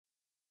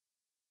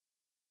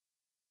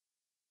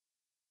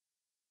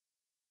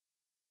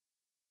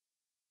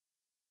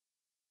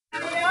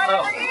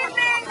Oh.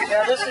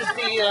 Yeah, this is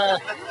the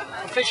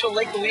official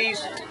Lake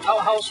Louise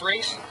Outhouse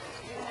race.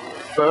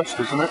 First,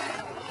 isn't it?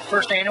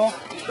 First annual.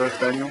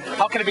 First annual.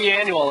 How can it be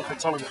annual if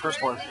it's only the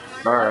first one?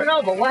 All right. I don't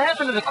know, but what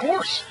happened to the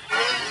course?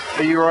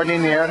 Are you riding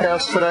in the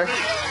outhouse today?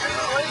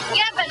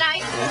 Yeah, but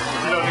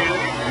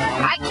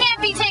I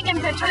can't be taking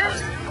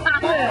pictures.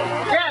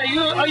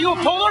 Yeah, are you a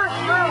puller?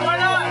 No, why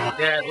not?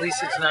 Yeah, at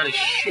least it's not a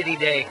shitty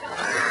day.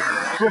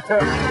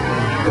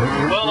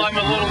 Well, I'm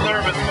a little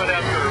nervous, but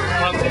after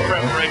months of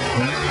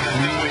preparation, I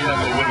think we have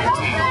a winning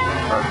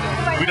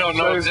team. We don't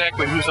know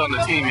exactly who's on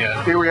the team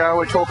yet. Here we are,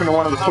 we're talking to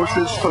one of the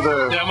pushers for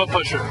the... Yeah, I'm a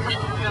pusher.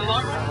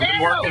 Been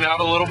working out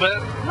a little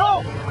bit.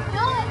 No!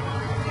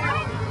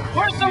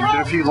 Where's the rope?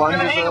 Did a few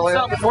lunges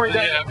earlier?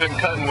 Yeah, I've been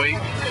cutting weight.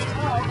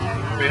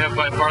 We have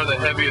by far the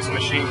heaviest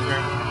machine here.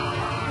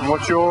 And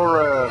what's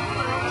your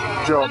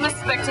job? I'm a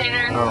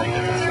spectator. Oh.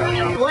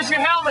 Where's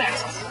your helmet?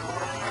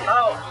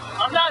 Oh,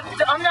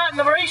 I'm not in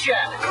the race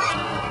yet.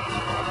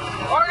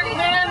 Alright,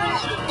 man.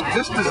 Is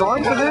this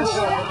designed for this?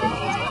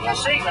 We'll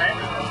see, man.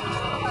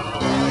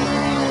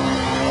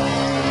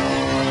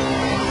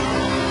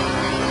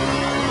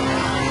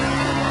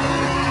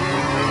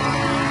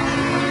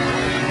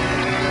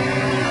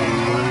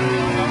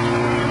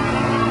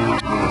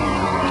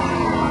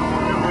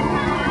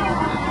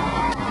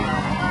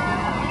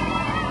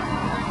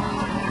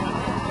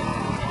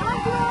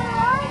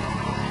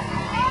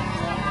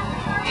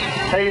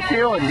 How you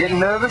feeling? Getting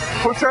nervous,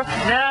 pusher?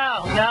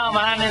 No,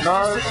 man.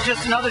 It's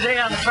just another day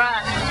on the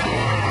track.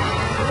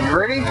 You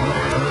ready?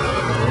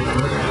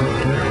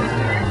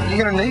 You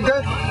gonna need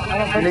that?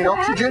 You need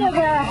oxygen?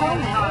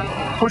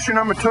 Pusher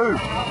number 2.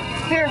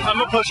 Here.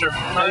 I'm a pusher.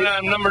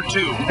 I'm number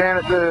 2. Down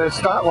at the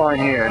start line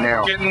here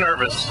now. Getting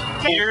nervous.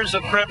 Years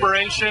of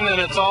preparation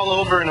and it's all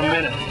over in a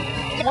minute.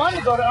 I wanted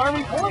to go to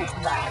Army points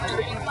back.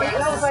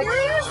 That was like,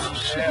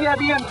 if you have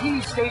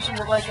EMT stationed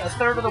at like a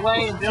third of the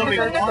way and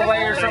 2/3 of the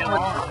way or something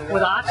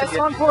with oxygen. That's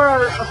fun for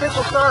our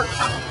official start.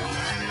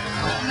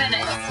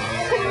 Minutes.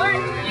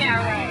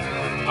 Yeah, right.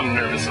 I'm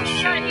nervous as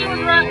shit. God, he was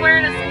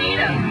wearing a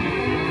speedo.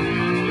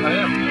 I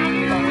am.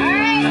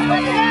 Alright,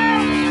 let's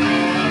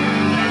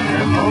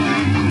go.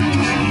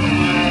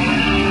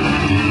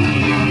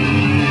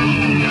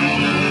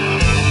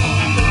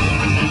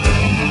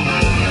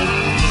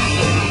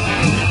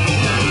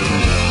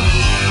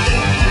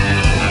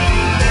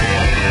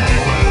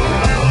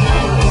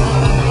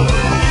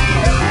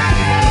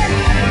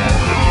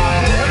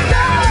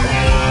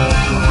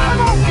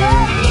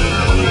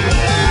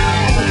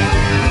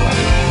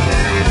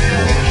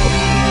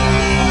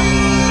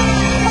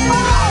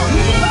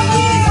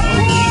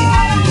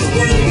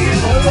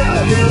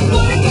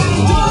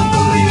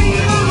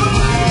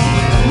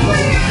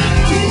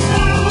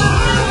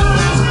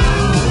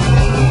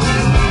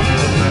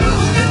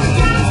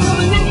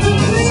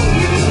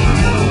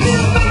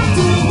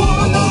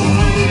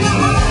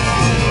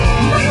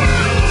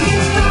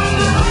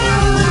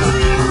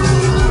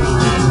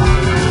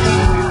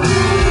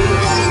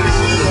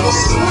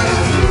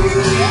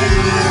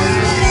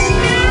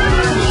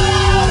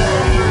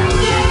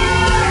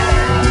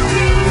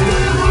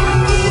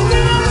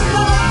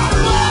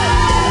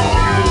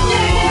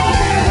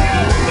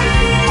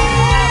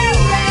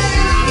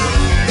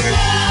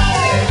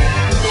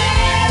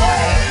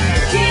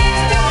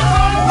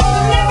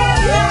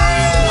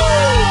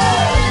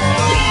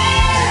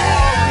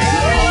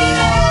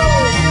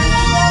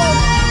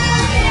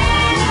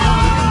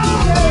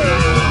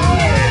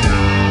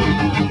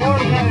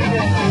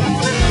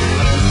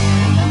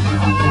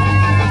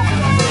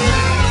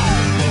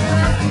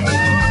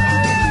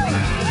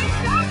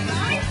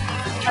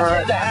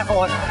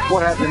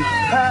 What happened?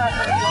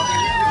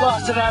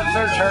 Lost it out of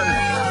third turn.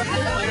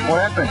 What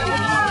happened?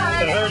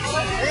 It hurts.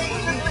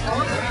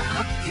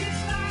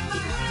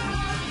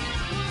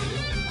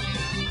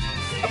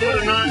 I put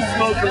a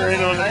non-smoker in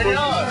on the first.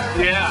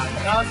 Yeah.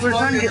 We're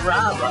trying to get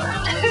robbed.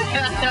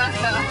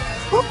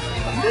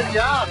 Good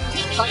job.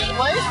 Second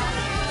place?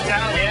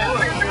 Yeah.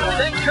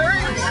 Then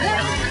Kurt.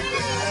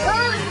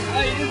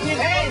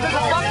 Hey, there's a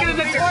bucket in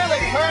the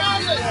toilet,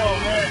 Kurt.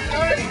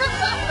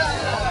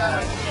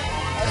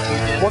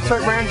 What's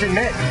that around your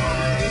neck?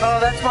 Oh,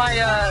 that's my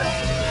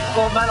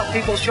gold medal,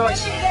 People's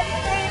Choice.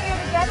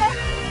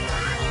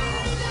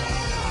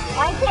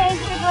 I came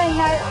to bring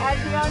her at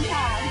your own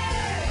time.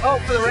 Oh,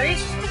 for the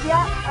race?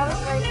 Yeah, I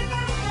was ready.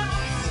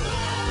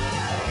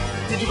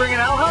 Did you bring an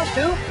outhouse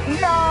too?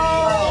 No.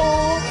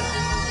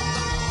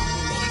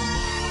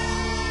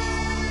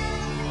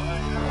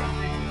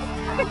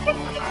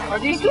 Are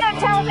these? You can't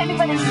tell if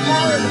anybody's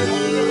smelling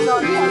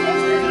it.